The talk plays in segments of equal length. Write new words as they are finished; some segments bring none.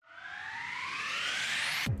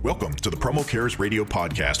Welcome to the Promo Cares Radio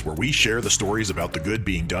Podcast, where we share the stories about the good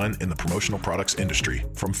being done in the promotional products industry.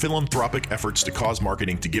 From philanthropic efforts to cause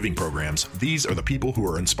marketing to giving programs, these are the people who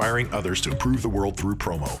are inspiring others to improve the world through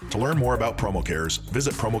promo. To learn more about Promo Cares,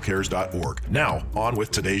 visit promocares.org. Now, on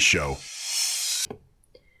with today's show.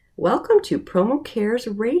 Welcome to Promo Cares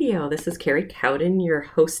Radio. This is Carrie Cowden, your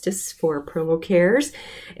hostess for Promo Cares,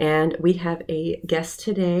 and we have a guest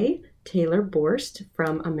today, Taylor Borst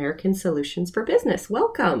from American Solutions for Business.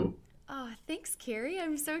 Welcome. Oh, thanks, Carrie.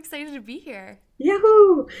 I'm so excited to be here.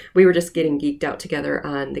 Yahoo! We were just getting geeked out together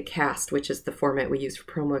on the Cast, which is the format we use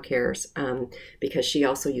for Promo Cares, because she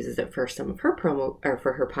also uses it for some of her promo or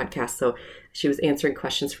for her podcast. So she was answering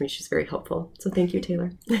questions for me. She's very helpful. So thank you,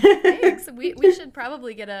 Taylor. Thanks. We should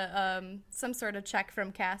probably get a some sort of check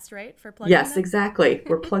from Cast, right? For plugging Yes, them? exactly.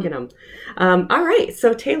 We're plugging them. All right.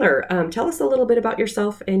 So Taylor, tell us a little bit about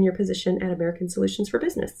yourself and your position at American Solutions for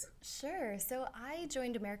Business. Sure. So I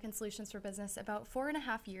joined American Solutions for Business about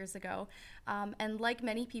 4.5 years ago. And like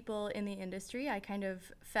many people in the industry, I kind of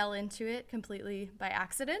fell into it completely by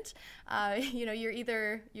accident. You're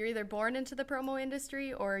either born into the promo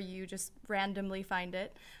industry or you just randomly find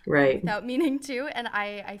it, right, without meaning to. And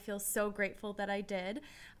I feel so grateful that I did.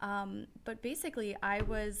 But basically, I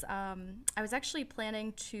was actually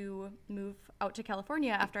planning to move out to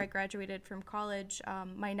California after I graduated from college.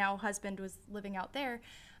 My now husband was living out there.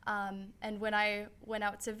 And when I went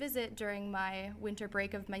out to visit during my winter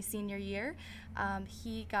break of my senior year,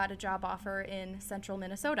 he got a job offer in central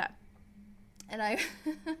Minnesota. And I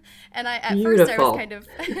at Beautiful. first I was kind of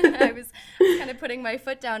I was kind of putting my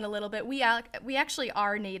foot down a little bit. We actually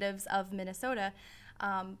are natives of Minnesota,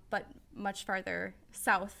 but much farther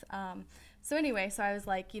south. So I was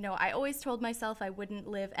like, I always told myself I wouldn't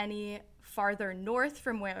live any farther north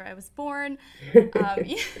from where I was born.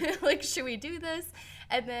 Like, should we do this?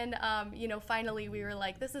 And then, finally we were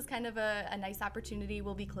like, this is kind of a nice opportunity.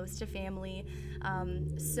 We'll be close to family. I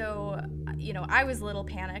was a little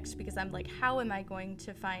panicked because I'm like, how am I going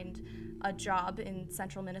to find a job in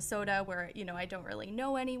central Minnesota where, I don't really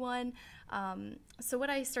know anyone? So what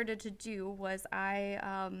I started to do was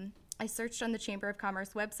I searched on the Chamber of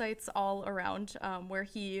Commerce websites all around where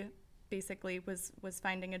he basically was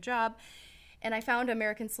finding a job. And I found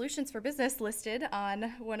American Solutions for Business listed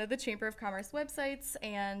on one of the Chamber of Commerce websites.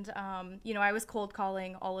 And, I was cold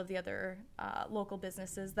calling all of the other local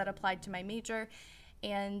businesses that applied to my major.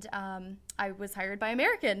 And I was hired by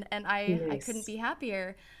American, and I couldn't be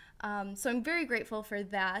happier. So I'm very grateful for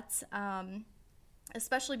that.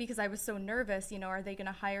 Especially because I was so nervous, are they going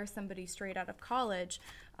to hire somebody straight out of college?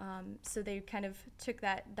 So they kind of took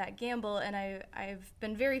that gamble, and I've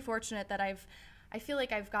been very fortunate that I feel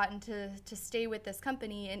like I've gotten to stay with this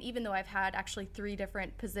company, and even though I've had actually 3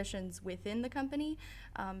 different positions within the company,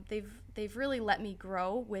 they've really let me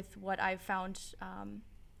grow with what I've found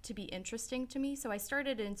to be interesting to me. So I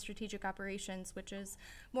started in strategic operations, which is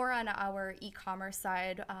more on our e-commerce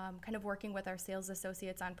side, kind of working with our sales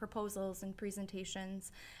associates on proposals and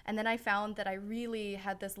presentations. And then I found that I really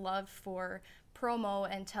had this love for promo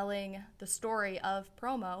and telling the story of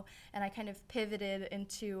promo, and I kind of pivoted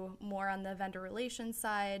into more on the vendor relations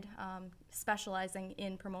side, specializing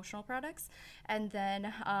in promotional products. And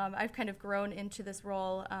then I've kind of grown into this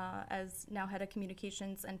role as now head of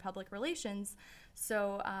communications and public relations.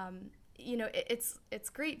 So it's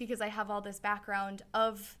great because I have all this background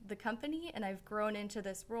of the company, and I've grown into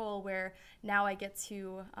this role where now I get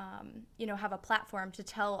to have a platform to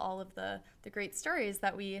tell all of the great stories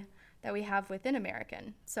that we have within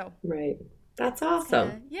American. So right, that's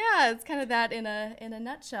awesome. It's kind of that in a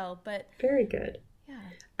nutshell. But very good.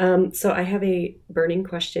 Yeah. So I have a burning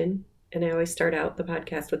question, and I always start out the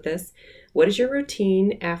podcast with this. What is your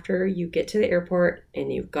routine after you get to the airport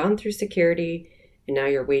and you've gone through security and now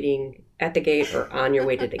you're waiting at the gate or on your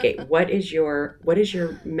way to the gate? What is your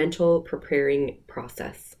mental preparing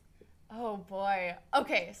process? Oh boy.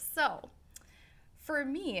 Okay, so for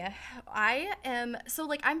me,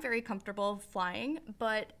 I'm very comfortable flying,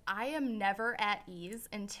 but I am never at ease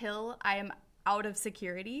until I am out of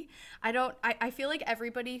security. I feel like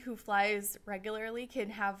everybody who flies regularly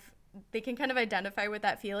can kind of identify with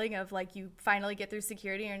that feeling of like you finally get through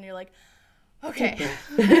security and you're like, okay,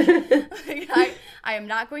 I am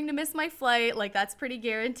not going to miss my flight. Like, that's pretty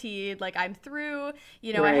guaranteed. Like, I'm through,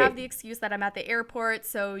 right. I have the excuse that I'm at the airport.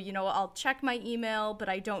 So, I'll check my email, but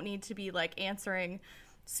I don't need to be like answering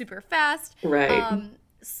super fast. Right.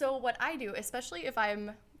 So what I do, especially if I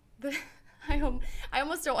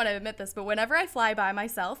almost don't want to admit this, but whenever I fly by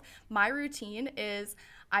myself, my routine is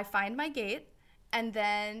I find my gate And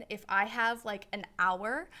then if I have like an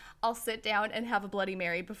hour, I'll sit down and have a Bloody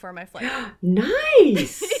Mary before my flight.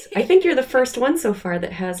 Nice. I think you're the first one so far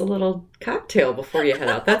that has a little cocktail before you head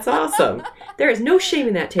out. That's awesome. There is no shame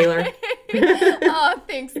in that, Taylor. Oh,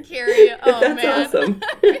 thanks, Carrie. Oh, That's man. awesome.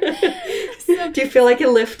 Do you feel like it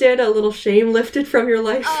lifted, a little shame lifted from your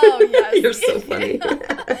life? Oh, yes. You're so funny.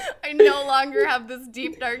 I no longer have this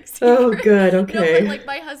deep, dark secret. Oh, good. Okay. No, but like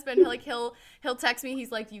my husband, like he'll text me.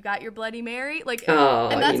 He's like, "You got your Bloody Mary?" Like, oh,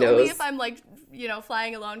 and that's he knows. only if I'm like,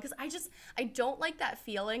 flying alone, because I don't like that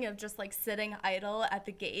feeling of just like sitting idle at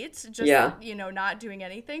the gate, just not doing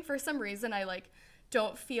anything. For some reason, I like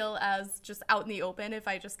don't feel as just out in the open if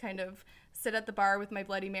I just kind of sit at the bar with my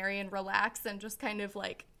Bloody Mary and relax and just kind of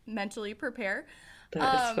like mentally prepare.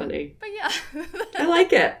 That is funny. But yeah. I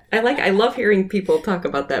like it. I love hearing people talk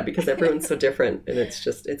about that because everyone's so different, and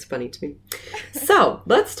it's funny to me. So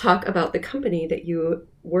let's talk about the company that you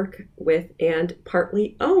work with and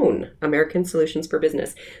partly own, American Solutions for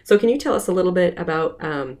Business. So can you tell us a little bit about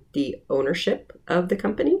the ownership of the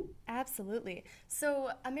company? Absolutely.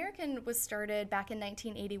 So American was started back in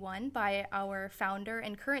 1981 by our founder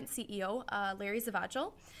and current CEO, Larry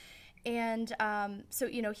Zavagil. And so,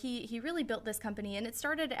 he really built this company, and it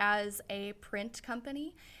started as a print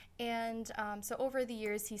company. And so over the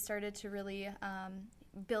years, he started to really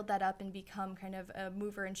build that up and become kind of a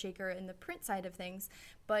mover and shaker in the print side of things.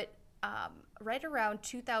 But right around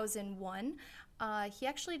 2001, he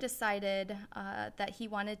actually decided that he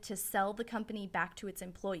wanted to sell the company back to its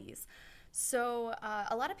employees. So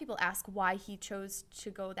a lot of people ask why he chose to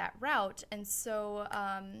go that route. And so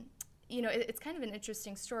it's kind of an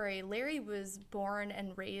interesting story. Larry was born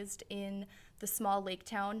and raised in the small lake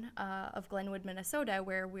town of Glenwood, Minnesota,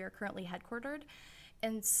 where we are currently headquartered.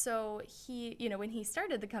 And so he, when he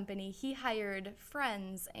started the company, he hired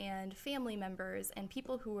friends and family members and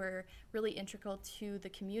people who were really integral to the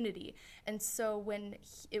community. And so when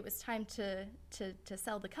it was time to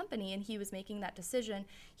sell the company and he was making that decision,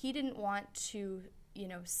 he didn't want to,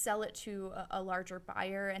 sell it to a larger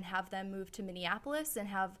buyer and have them move to Minneapolis and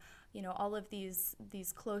have all of these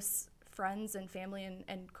close friends and family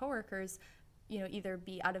and coworkers, either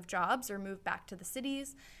be out of jobs or move back to the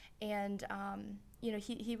cities. And,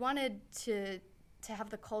 he wanted to have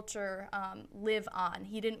the culture live on.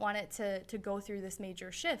 He didn't want it to go through this major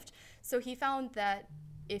shift. So he found that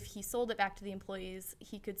if he sold it back to the employees,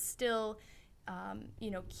 he could still,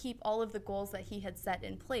 keep all of the goals that he had set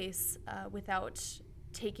in place without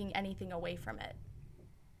taking anything away from it.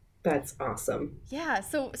 That's awesome. Yeah,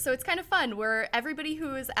 so it's kind of fun where everybody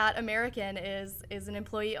who is at American is an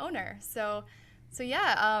employee owner. So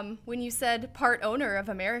yeah, when you said part owner of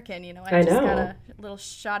American, I just got a little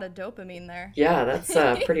shot of dopamine there. Yeah, that's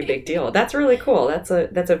a pretty big deal. That's really cool. That's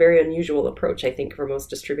a very unusual approach, I think, for most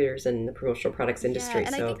distributors in the promotional products industry. Yeah,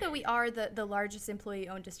 and I think that we are the largest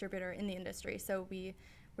employee-owned distributor in the industry, so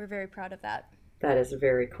we're very proud of that. That is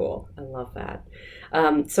very cool. I love that.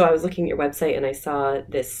 So I was looking at your website and I saw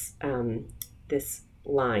this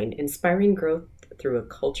line, inspiring growth through a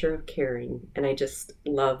culture of caring. And I just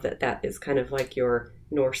love that is kind of like your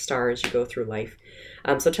North Star as you go through life.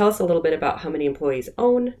 So tell us a little bit about how many employees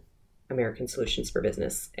own American Solutions for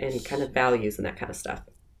Business and kind of values and that kind of stuff.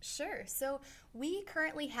 Sure. So we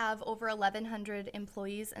currently have over 1,100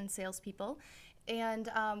 employees and salespeople. And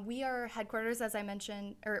we are headquarters, as I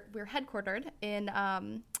mentioned, or we're headquartered in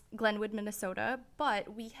Glenwood, Minnesota,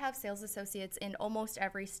 but we have sales associates in almost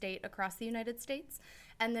every state across the United States.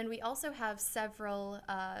 And then we also have several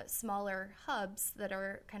smaller hubs that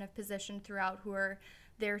are kind of positioned throughout who are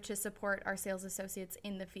there to support our sales associates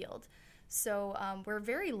in the field. So we're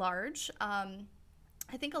very large.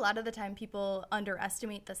 I think a lot of the time people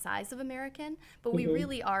underestimate the size of American, but we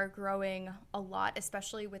really are growing a lot,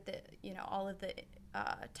 especially with the, all of the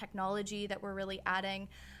technology that we're really adding.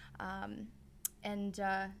 So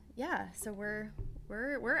we're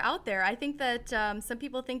out there. I think that some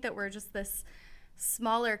people think that we're just this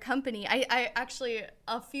smaller company. I actually,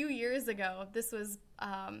 a few years ago, this was,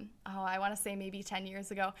 I want to say maybe 10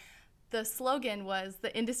 years ago, the slogan was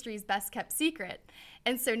the industry's best kept secret.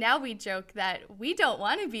 And so now we joke that we don't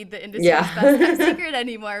want to be the industry's best kept secret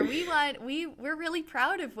anymore. We're really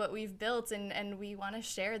proud of what we've built and we want to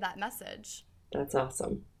share that message. That's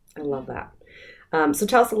awesome. I love that. So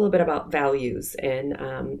tell us a little bit about values.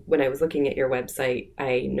 And when I was looking at your website,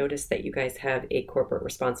 I noticed that you guys have a corporate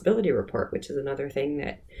responsibility report, which is another thing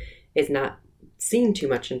that is not seen too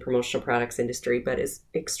much in promotional products industry, but is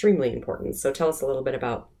extremely important. So tell us a little bit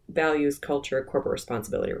about values, culture, corporate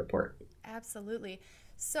responsibility report. Absolutely.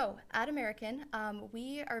 So at American,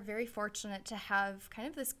 we are very fortunate to have kind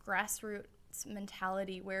of this grassroots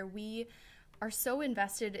mentality where we are so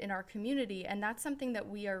invested in our community, and that's something that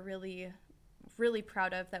we are really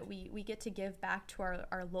proud of, that we get to give back to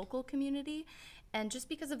our local community. And just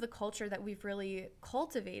because of the culture that we've really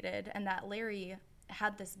cultivated, and that Larry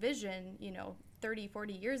had this vision, 30,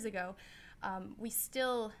 40 years ago, we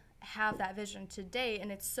still have that vision today,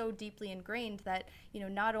 and it's so deeply ingrained that,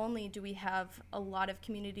 not only do we have a lot of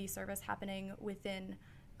community service happening within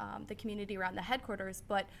the community around the headquarters,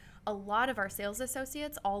 but a lot of our sales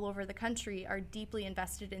associates all over the country are deeply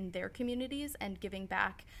invested in their communities and giving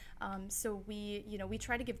back. So we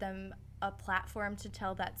try to give them a platform to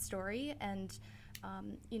tell that story. And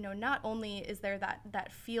not only is there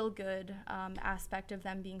that feel-good aspect of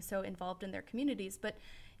them being so involved in their communities, but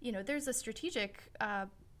there's a strategic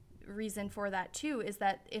reason for that too, is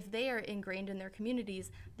that if they are ingrained in their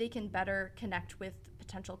communities, they can better connect with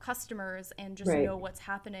potential customers and just know what's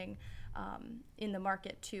happening in the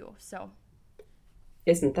market too. So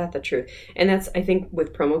isn't that the truth? And that's, I think,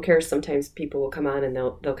 with promo cares, sometimes people will come on and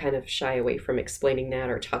they'll kind of shy away from explaining that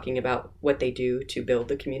or talking about what they do to build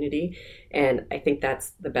the community. And I think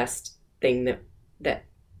that's the best thing that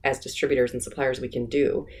as distributors and suppliers we can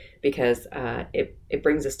do, because it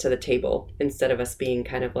brings us to the table instead of us being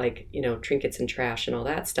kind of like, trinkets and trash and all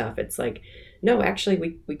that stuff. It's like, no,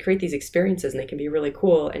 actually we create these experiences and they can be really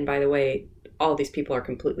cool. And by the way, all these people are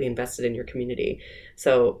completely invested in your community.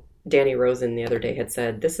 So Danny Rosen the other day had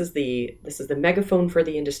said, this is the megaphone for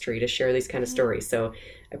the industry to share these kind of stories. So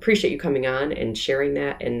I appreciate you coming on and sharing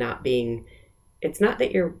that, and it's not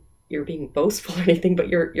that you're being boastful or anything, but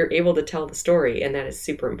you're able to tell the story. And that is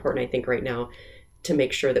super important, I think, right now, to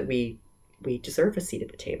make sure that we deserve a seat at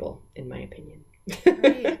the table, in my opinion.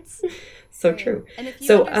 Right. So true. And if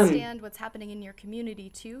you understand what's happening in your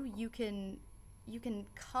community too, you can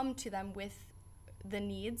come to them with the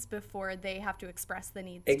needs before they have to express the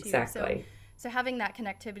needs exactly. too. So having that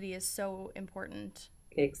connectivity is so important.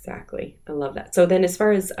 Exactly. I love that. So then as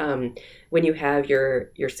far as when you have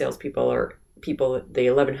your salespeople or people, the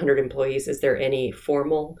 1,100 employees, is there any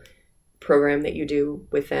formal program that you do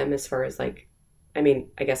with them as far as like, I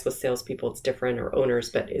mean, I guess with salespeople it's different, or owners,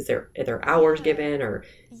 but are there hours given or?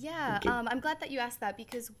 Yeah, I'm glad that you asked that,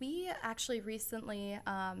 because we actually recently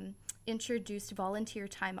introduced volunteer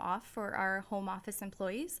time off for our home office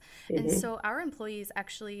employees. Mm-hmm. And so our employees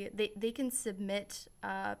actually, they can submit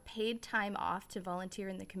paid time off to volunteer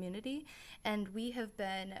in the community. And we have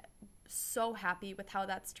been so happy with how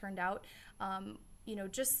that's turned out.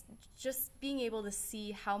 Just being able to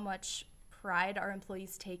see how much pride our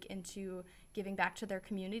employees take into giving back to their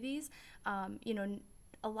communities.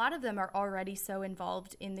 A lot of them are already so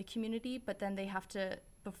involved in the community, but then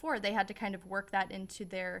before they had to kind of work that into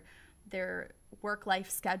their work-life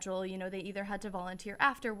schedule. They either had to volunteer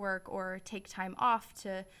after work or take time off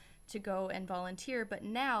to go and volunteer. But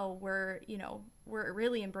now we're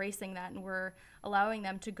really embracing that, and we're allowing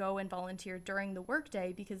them to go and volunteer during the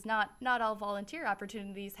workday, because not all volunteer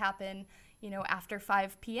opportunities happen after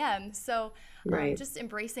 5 p.m. So just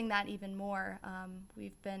embracing that even more.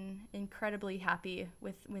 We've been incredibly happy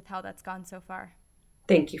with how that's gone so far.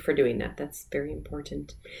 Thank you for doing that. That's very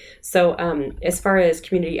important. So as far as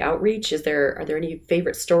community outreach, are there any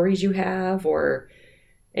favorite stories you have, or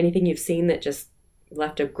anything you've seen that just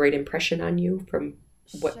left a great impression on you from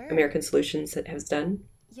what American Solutions has done?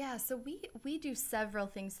 Yeah, so we do several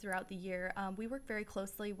things throughout the year. We work very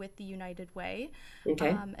closely with the United Way.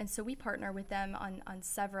 Okay. And so we partner with them on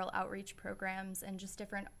several outreach programs and just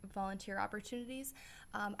different volunteer opportunities.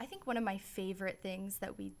 I think one of my favorite things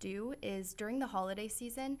that we do is during the holiday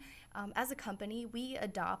season, as a company, we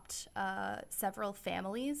adopt several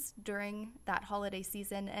families during that holiday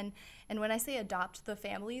season. And when I say adopt the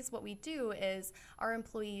families, what we do is our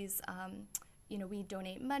employees we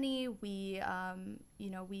donate money, we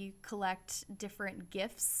collect different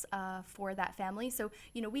gifts for that family. So,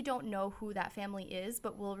 we don't know who that family is,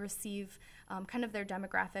 but we'll receive kind of their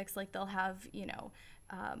demographics. Like they'll have,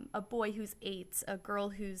 a boy who's 8, a girl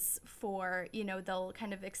who's 4, they'll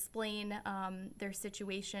kind of explain their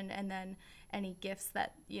situation, and then any gifts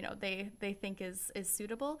that, they think is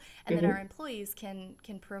suitable. And then our employees can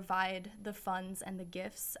provide the funds and the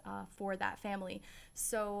gifts for that family.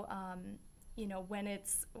 So, when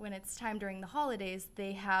it's time during the holidays,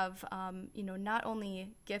 they have, not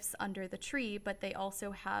only gifts under the tree, but they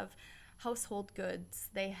also have household goods.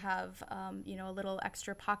 They have, a little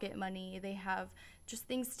extra pocket money. They have just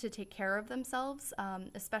things to take care of themselves,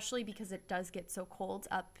 especially because it does get so cold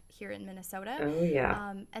up here in Minnesota. Oh,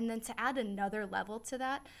 yeah. And then to add another level to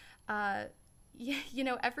that,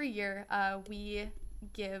 every year we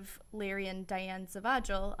give Larry and Diane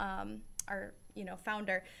Zavagil, our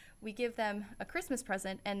founder, we give them a Christmas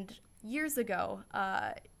present, and years ago,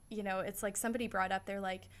 it's like somebody brought up, they're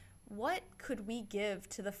like, what could we give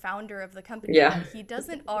to the founder of the company that he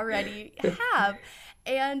doesn't already have?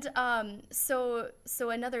 And so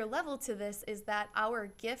another level to this is that our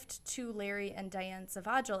gift to Larry and Diane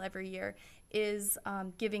Zavagil every year is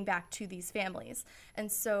giving back to these families.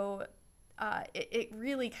 And so it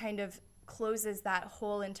really kind of closes that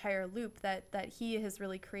whole entire loop that he has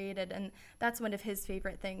really created. And that's one of his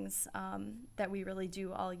favorite things that we really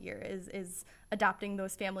do all year is adopting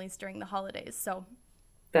those families during the holidays. So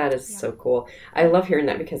that is so cool. I love hearing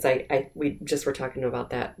that because we just were talking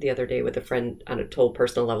about that the other day with a friend on a total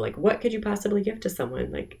personal level. Like, what could you possibly give to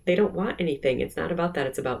someone? Like, they don't want anything. It's not about that.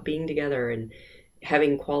 It's about being together and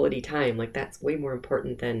having quality time. Like, that's way more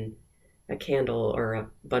important than a candle or a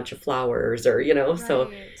bunch of flowers or, right. So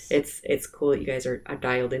it's cool that you guys are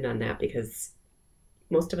dialed in on that because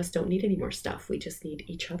most of us don't need any more stuff. We just need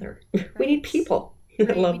each other. Right. We need people.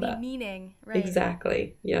 Right, I love we that. Need meaning, right?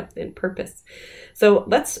 Exactly. Yep, and purpose. So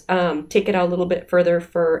let's take it out a little bit further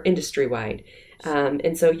for industry-wide.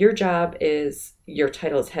 And so your title is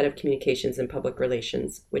Head of Communications and Public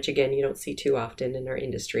Relations, which again, you don't see too often in our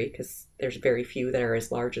industry because there's very few that are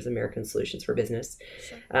as large as American Solutions for Business.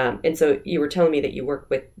 Sure. And so you were telling me that you work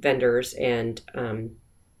with vendors and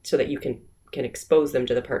so that you can expose them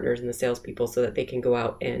to the partners and the salespeople so that they can go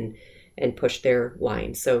out and push their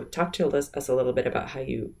line. So talk to us a little bit about how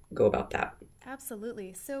you go about that.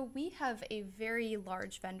 Absolutely. So we have a very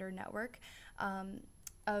large vendor network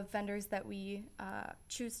of vendors that we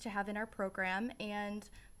choose to have in our program. And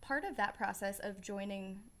part of that process of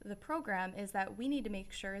joining the program is that we need to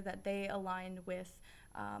make sure that they align with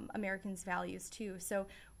Americans' values too. So,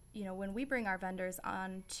 when we bring our vendors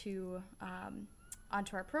onto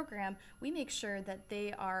our program, we make sure that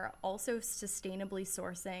they are also sustainably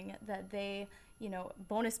sourcing, that they,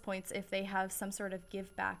 bonus points if they have some sort of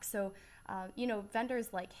give back. So,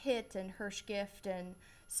 vendors like HIT and Hirsch Gift and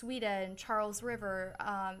Sweda and Charles River,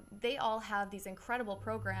 they all have these incredible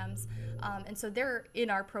programs. And so they're in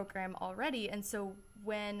our program already. And so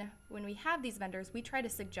when we have these vendors, we try to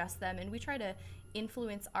suggest them and we try to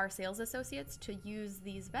influence our sales associates to use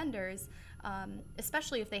these vendors,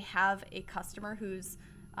 especially if they have a customer who's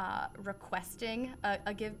requesting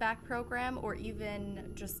a give back program or even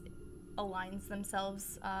just aligns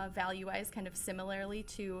themselves value-wise kind of similarly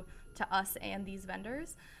to us and these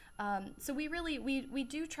vendors. So we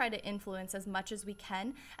do try to influence as much as we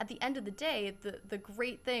can. At the end of the day, the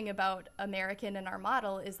great thing about American and our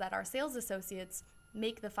model is that our sales associates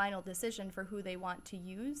make the final decision for who they want to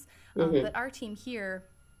use. But our team here,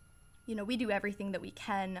 we do everything that we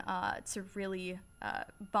can to really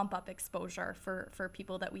bump up exposure for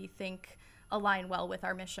people that we think align well with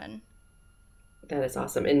our mission. That is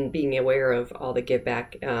awesome. And being aware of all the give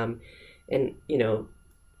back and,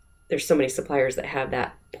 there's so many suppliers that have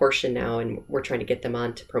that portion now, and we're trying to get them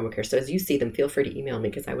on to PromoCare. So as you see them, feel free to email me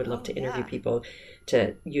because I would love to interview people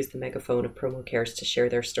to use the megaphone of PromoCares to share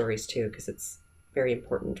their stories too, because it's very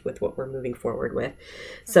important with what we're moving forward with.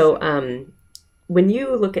 So when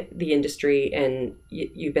you look at the industry and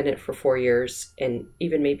you've been in it for 4 years and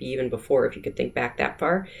maybe even before, if you could think back that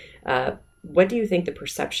far, what do you think the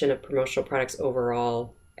perception of promotional products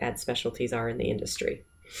overall ad specialties are in the industry?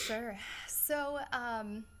 Sure. So,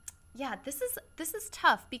 this is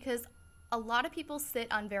tough because a lot of people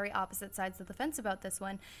sit on very opposite sides of the fence about this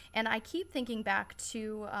one. And I keep thinking back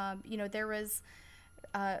to, there was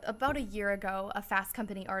about a year ago, a Fast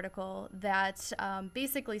Company article that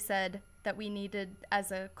basically said that we needed,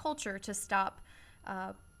 as a culture, to stop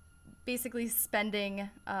basically spending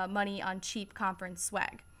money on cheap conference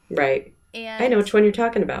swag. Right. And I know which one you're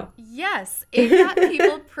talking about. Yes, it got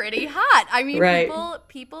people pretty hot. I mean, right.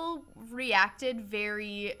 people reacted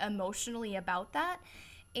very emotionally about that.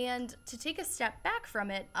 And to take a step back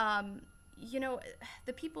from it,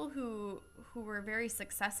 the people who were very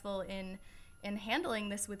successful in handling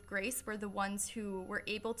this with grace were the ones who were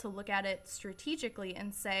able to look at it strategically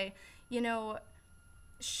and say,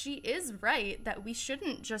 she is right that we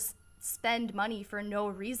shouldn't just spend money for no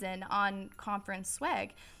reason on conference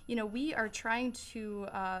swag. We are trying to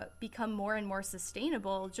become more and more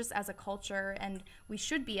sustainable just as a culture, and we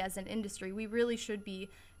should be as an industry. We really should be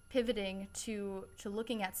pivoting to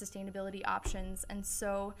looking at sustainability options. And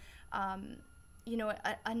so,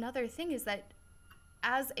 another thing is that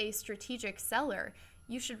as a strategic seller,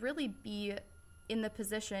 you should really be in the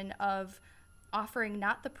position of offering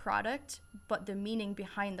not the product, but the meaning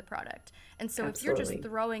behind the product. And so Absolutely. If you're just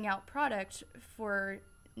throwing out product for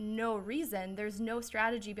no reason, there's no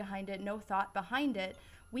strategy behind it, no thought behind it,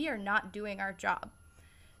 we are not doing our job.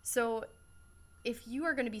 So if you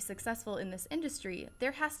are going to be successful in this industry,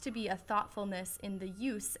 there has to be a thoughtfulness in the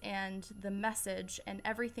use and the message and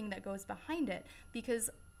everything that goes behind it. Because,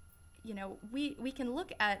 you know, we can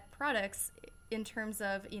look at products in terms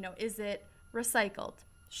of, you know, is it recycled?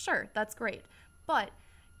 Sure, that's great. But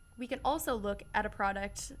we can also look at a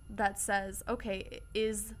product that says, okay,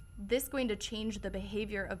 is this going to change the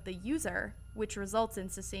behavior of the user, which results in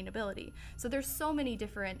sustainability? So there's so many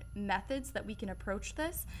different methods that we can approach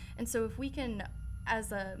this. And so if we can,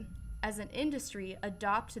 as an industry,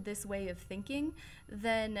 adopt this way of thinking,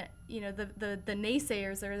 then, you know, the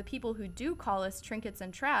naysayers, or the people who do call us trinkets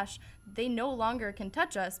and trash, they no longer can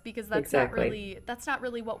touch us, because that's not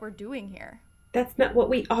really what we're doing here. That's not what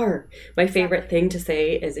we are. My favorite thing to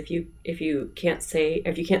say is if you can't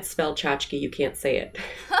spell tchotchke, you can't say it.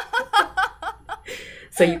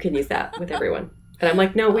 So you can use that with everyone. And I'm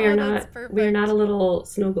like, no, we are not. We are not a little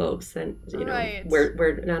snow globes, and you know, right.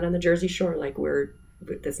 we're not on the Jersey Shore. Like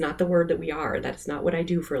that's not the word that we are. That's not what I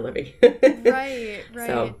do for a living. Right.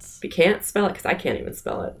 So we can't spell it, because I can't even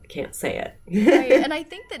spell it. Can't say it. Right. And I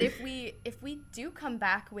think that if we do come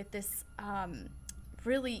back with this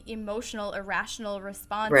really emotional, irrational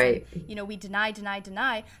response, right, and, you know, we deny,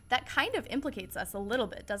 that kind of implicates us a little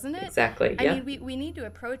bit, doesn't it? Exactly. I mean, we need to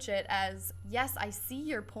approach it as, yes, I see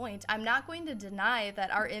your point. I'm not going to deny that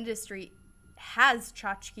our industry has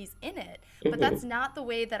tchotchkes in it, but that's not the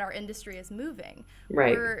way that our industry is moving.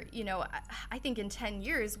 Right. We're, you know, I think in 10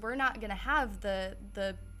 years, we're not going to have the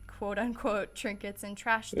quote unquote trinkets and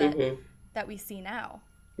trash that we see now.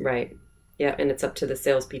 Right. Yeah, and it's up to the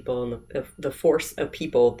salespeople and the force of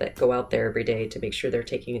people that go out there every day to make sure they're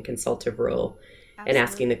taking a consultative role. Absolutely. And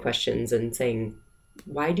asking the questions and saying,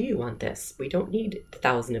 why do you want this? We don't need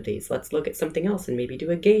 1,000 of these. Let's look at something else and maybe do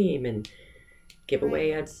a game and give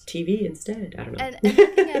away a TV instead. I don't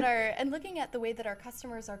know. And looking at the way that our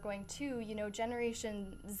customers are going too, you know,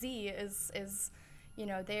 Generation Z is you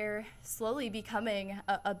know, they're slowly becoming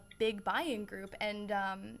a big buying group, and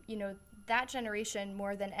you know, that generation,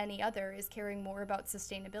 more than any other, is caring more about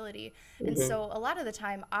sustainability. And so a lot of the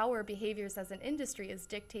time, our behaviors as an industry is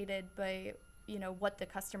dictated by, you know, what the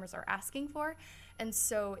customers are asking for. And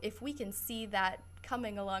so if we can see that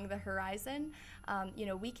coming along the horizon, you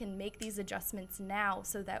know, we can make these adjustments now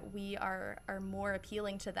so that we are more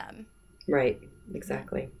appealing to them. Right.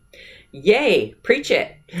 Exactly. Yay. Preach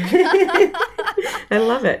it. I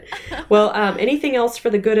love it. Well, anything else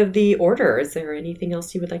for the good of the order? Is there anything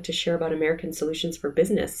else you would like to share about American Solutions for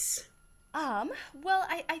Business? Well,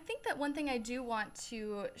 I think that one thing I do want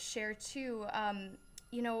to share too,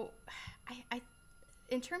 you know, I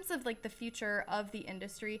in terms of like the future of the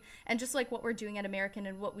industry and just like what we're doing at American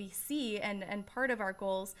and what we see and part of our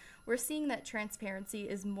goals, we're seeing that transparency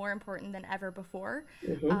is more important than ever before.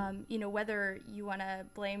 You know, whether you want to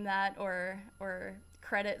blame that or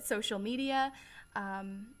credit social media,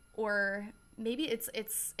 or maybe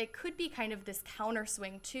it could be kind of this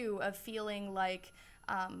counterswing too of feeling like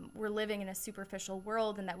we're living in a superficial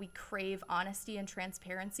world and that we crave honesty and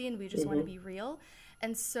transparency and we just want to be real.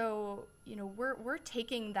 And so, you know, we're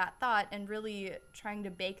taking that thought and really trying to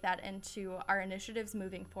bake that into our initiatives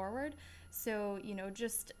moving forward. So, you know,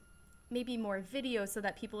 just maybe more video so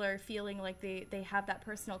that people are feeling like they have that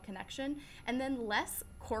personal connection, and then less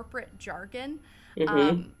corporate jargon.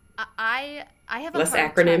 I have less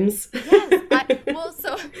acronyms.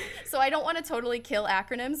 Yes. So I don't want to totally kill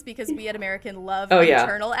acronyms, because we at American love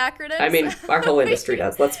internal acronyms. I mean, our whole industry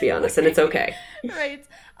does, let's be honest, and it's okay. Right.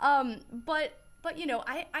 But you know,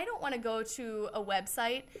 I don't want to go to a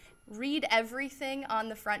website, read everything on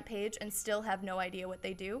the front page, and still have no idea what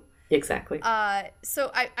they do. Exactly.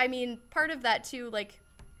 So I mean, part of that too, like,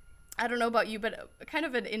 I don't know about you, but kind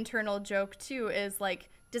of an internal joke too is like,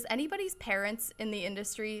 does anybody's parents in the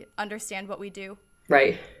industry understand what we do?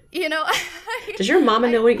 Right. You know, does your mama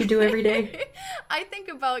know what you do every day? I think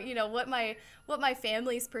about, you know, what my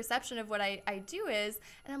family's perception of what I do is,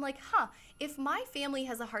 and I'm like, if my family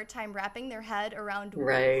has a hard time wrapping their head around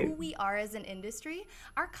who we are as an industry,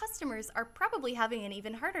 our customers are probably having an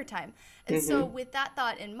even harder time. And so with that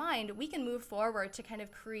thought in mind, we can move forward to kind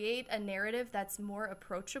of create a narrative that's more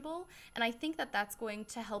approachable. And I think that that's going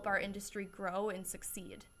to help our industry grow and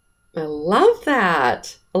succeed. I love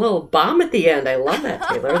that. A little bomb at the end. I love that,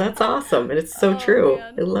 Taylor. That's awesome. And it's so true.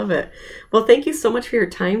 Man. I love it. Well, thank you so much for your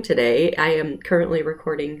time today. I am currently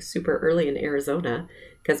recording super early in Arizona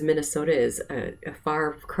because Minnesota is a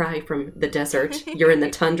far cry from the desert. You're in the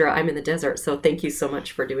tundra. I'm in the desert. So thank you so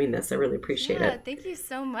much for doing this. I really appreciate it. Thank you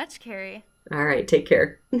so much, Carrie. All right. Take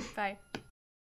care. Bye.